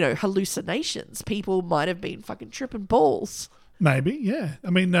 hallucinations, people might have been fucking tripping balls. Maybe, yeah. I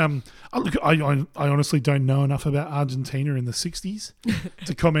mean, I honestly don't know enough about Argentina in the 60s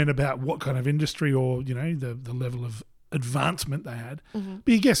to comment about what kind of industry or, the level of advancement they had. Mm-hmm.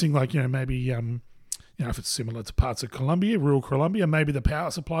 But you're guessing maybe, if it's similar to parts of Colombia, rural Colombia, maybe the power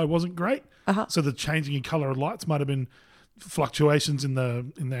supply wasn't great. So the changing in colour of lights might have been fluctuations in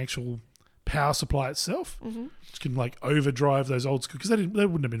the actual power supply itself, which can like overdrive those old school, because they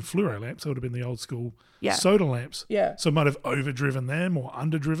wouldn't have been fluoro lamps, they would have been the old school soda lamps. Yeah. So it might have overdriven them or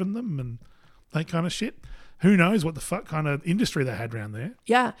underdriven them and that kind of shit. Who knows what the fuck kind of industry they had around there.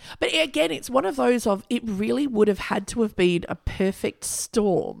 Yeah. But again, it's one of those of it really would have had to have been a perfect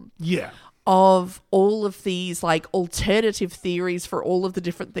storm Yeah. of all of these like alternative theories for all of the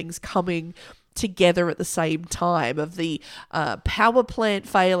different things coming together at the same time, of the power plant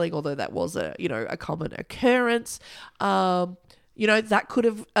failing, although that was a common occurrence. That could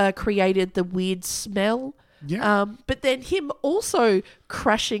have created the weird smell. Yeah. But then him also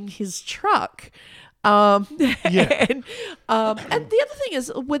crashing his truck. Yeah. And the other thing is,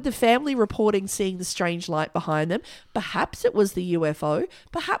 with the family reporting seeing the strange light behind them, perhaps it was the UFO.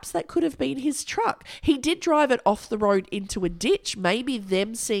 Perhaps that could have been his truck. He did drive it off the road into a ditch. Maybe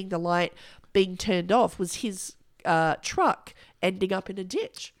them seeing the light being turned off was his truck ending up in a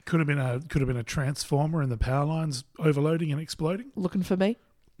ditch. Could have been a transformer and the power lines overloading and exploding. Looking for me?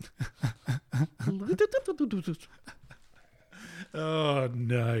 Oh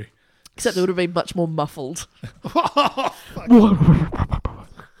no. Except it would have been much more muffled.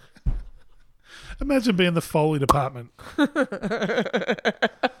 Imagine being the Foley department.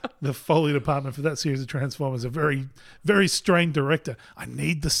 The Foley department for that series of Transformers. A very, very strained director. I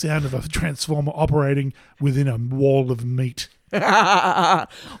need the sound of a transformer operating within a wall of meat.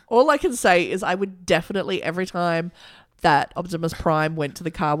 All I can say is I would definitely, every time that Optimus Prime went to the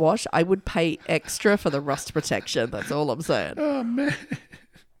car wash, I would pay extra for the rust protection. That's all I'm saying. Oh man.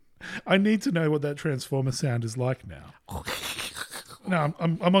 I need to know what that Transformer sound is like now. No,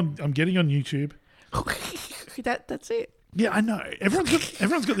 I'm getting on YouTube. That's it. Yeah, I know.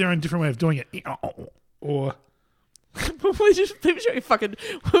 Everyone's got their own different way of doing it. Or if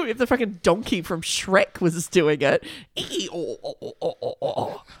the fucking donkey from Shrek was doing it.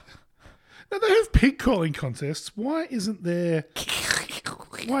 now they have pig calling contests. Why isn't there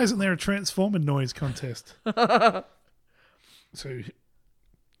a Transformer noise contest? So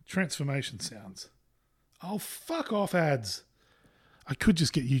transformation sounds. Oh, fuck off ads. I could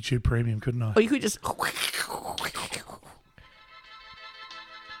just get YouTube Premium, couldn't I? Or you could just...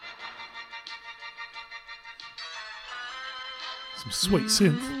 Some sweet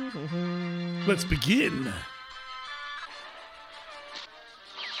synth. Let's begin.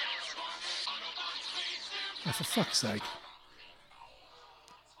 Oh, for fuck's sake.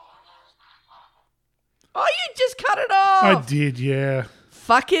 Oh, you just cut it off! I did, yeah.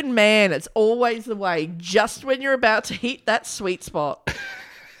 Fucking man, it's always the way. Just when you're about to hit that sweet spot.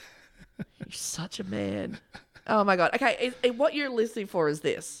 You're such a man. Oh my God. Okay, what you're listening for is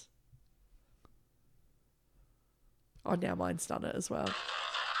this. Oh, now mine's done it as well.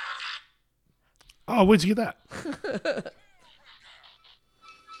 Oh, where'd you get that? Wheeljack.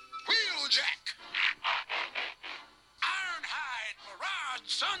 Ironhide, Mirage,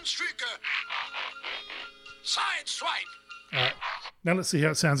 Sunstreaker. Side swipe. All right. Now let's see how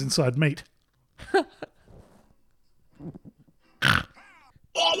it sounds inside meat.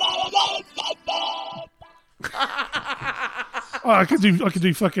 I could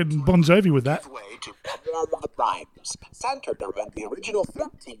do fucking Bon Jovi with that. Way to rhymes, centered around the original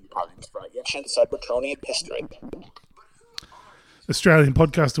 13 rhymes for ancient Cybertronian history. Australian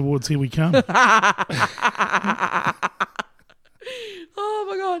Podcast Awards, here we come. Oh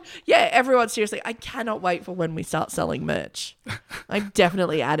my God. Yeah, everyone, seriously, I cannot wait for when we start selling merch. I'm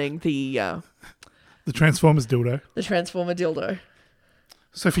definitely adding the Transformers dildo. the Transformer dildo.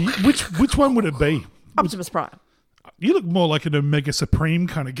 So for you, which one would it be? Optimus Prime. You look more like an Omega Supreme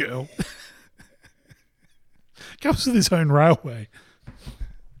kind of girl. Comes with his own railway.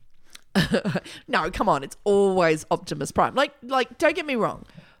 No, come on, it's always Optimus Prime. Like, don't get me wrong.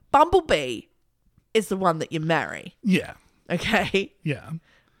 Bumblebee is the one that you marry, Yeah. okay? Yeah.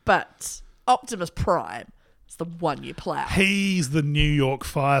 But Optimus Prime is the one you plow. He's the New York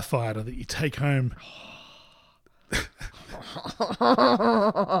firefighter that you take home.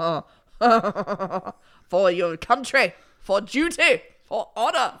 For your country, for duty, for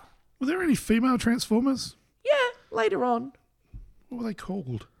honor. Were there any female Transformers? Yeah, later on. What were they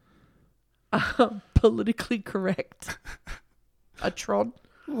called? Politically correct. A Tron.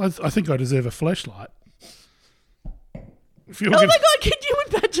 Well, I think I deserve a fleshlight. If you're Oh my God, can you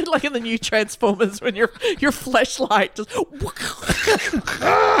imagine like in the new Transformers when your fleshlight just...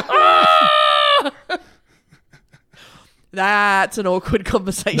 That's an awkward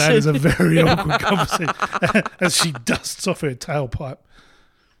conversation. That is a very awkward conversation as she dusts off her tailpipe.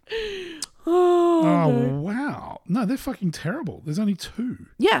 Oh, wow. No, they're fucking terrible. There's only 2.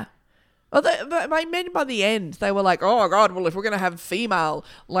 Yeah. Well, I meant by the end, they were like, oh, God, well, if we're going to have female,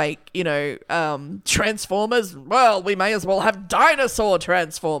 Transformers, well, we may as well have dinosaur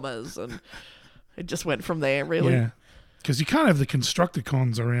Transformers. And it just went from there, really. Yeah. Because you can't have the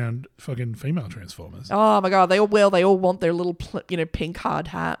Constructicons around fucking female Transformers. Oh, my God. They all want their little, pink hard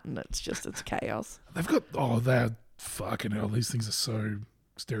hat. And it's chaos. They've got, they're fucking hell. These things are so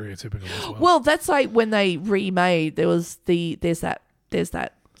stereotypical as well. Well, that's like when they remade, there's that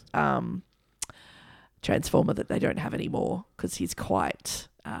Transformer that they don't have anymore because he's quite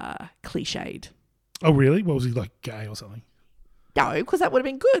cliched. Oh, really? What was he, like, gay or something? No, because that would have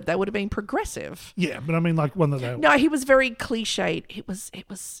been good. That would have been progressive. Yeah, but I mean, like, one that they... No, he was very cliched. It was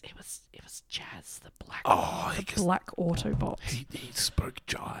Jazz, the black Autobot. He spoke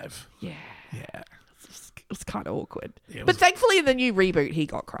jive. Yeah. Yeah. It was kind of awkward. Yeah, but thankfully in the new reboot, he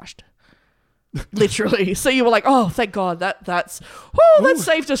got crushed. Literally. So you were like, oh, thank God. That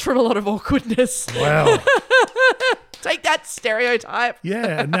saved us from a lot of awkwardness. Wow. Take that stereotype.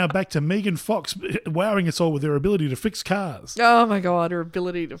 Yeah, and now back to Megan Fox wowing us all with her ability to fix cars. Oh my God, her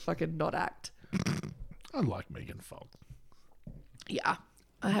ability to fucking not act. I like Megan Fox. Yeah,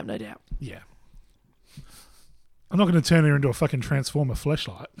 I have no doubt. Yeah. I'm not going to turn her into a fucking Transformer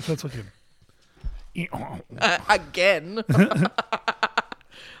fleshlight. If that's what you... Again.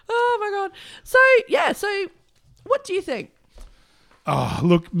 Oh my God. So what do you think? Oh,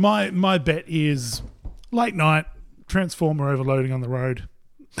 look, my bet is late night, Transformer overloading on the road.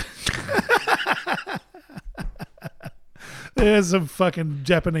 There's some fucking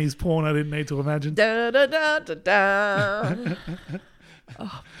Japanese porn I didn't need to imagine. Da, da, da, da, da.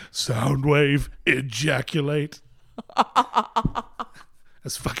 Soundwave, ejaculate.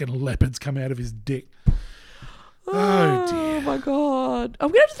 As fucking leopards come out of his dick. Oh dear. Oh my God. I'm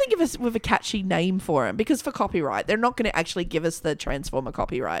going to have to think of a catchy name for him because for copyright, they're not going to actually give us the Transformer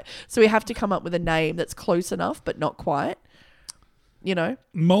copyright. So we have to come up with a name that's close enough, but not quite. You know?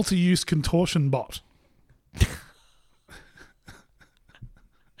 Multi-use contortion bot.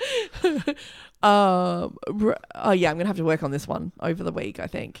 I'm going to have to work on this one over the week, I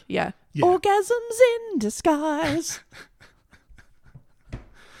think. Yeah. Orgasms in disguise.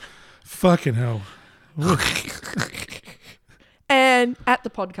 Fucking hell. And at the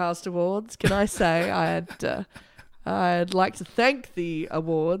Podcast Awards, can I say I'd like to thank the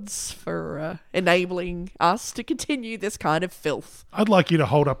awards for enabling us to continue this kind of filth. I'd like you to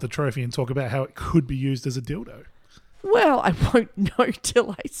hold up the trophy and talk about how it could be used as a dildo. Well, I won't know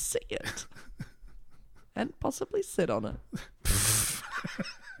till I see it. And possibly sit on it.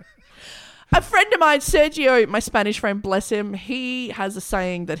 A friend of mine, Sergio, my Spanish friend, bless him, he has a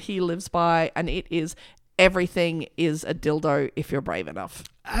saying that he lives by, and it is, everything is a dildo if you're brave enough.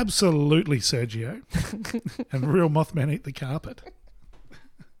 Absolutely, Sergio. And real Mothman eat the carpet.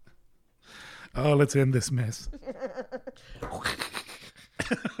 Oh, let's end this mess.